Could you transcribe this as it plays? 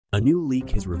A new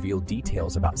leak has revealed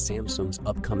details about Samsung's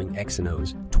upcoming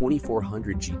Exynos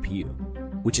 2400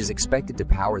 GPU, which is expected to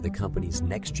power the company's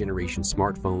next-generation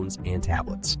smartphones and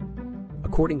tablets.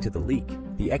 According to the leak,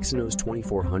 the Exynos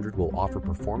 2400 will offer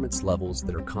performance levels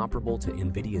that are comparable to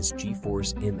NVIDIA's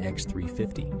GeForce MX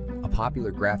 350, a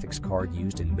popular graphics card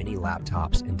used in many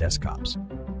laptops and desktops.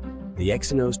 The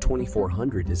Exynos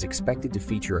 2400 is expected to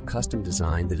feature a custom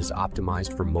design that is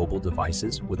optimized for mobile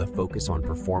devices with a focus on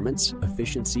performance,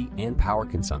 efficiency, and power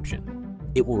consumption.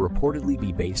 It will reportedly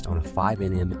be based on a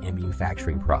 5nm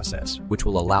manufacturing process, which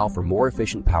will allow for more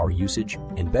efficient power usage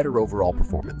and better overall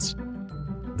performance.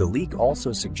 The leak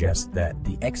also suggests that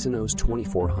the Exynos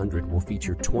 2400 will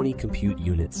feature 20 compute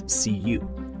units CU,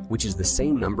 which is the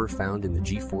same number found in the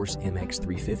GeForce MX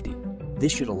 350.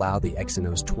 This should allow the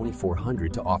Exynos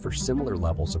 2400 to offer similar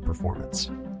levels of performance,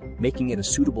 making it a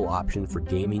suitable option for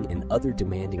gaming and other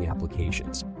demanding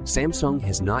applications. Samsung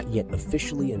has not yet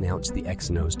officially announced the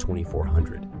Exynos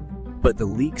 2400, but the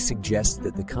leak suggests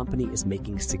that the company is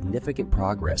making significant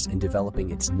progress in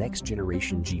developing its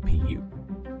next-generation GPU.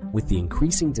 With the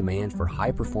increasing demand for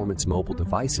high-performance mobile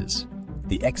devices,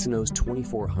 the Exynos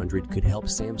 2400 could help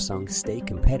Samsung stay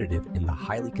competitive in the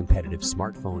highly competitive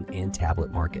smartphone and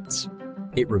tablet markets.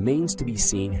 It remains to be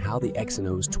seen how the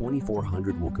Exynos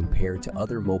 2400 will compare to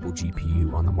other mobile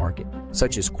GPU on the market,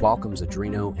 such as Qualcomm's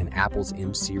Adreno and Apple's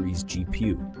M-series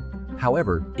GPU.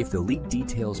 However, if the leaked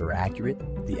details are accurate,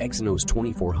 the Exynos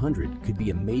 2400 could be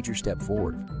a major step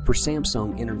forward for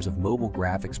Samsung in terms of mobile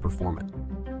graphics performance.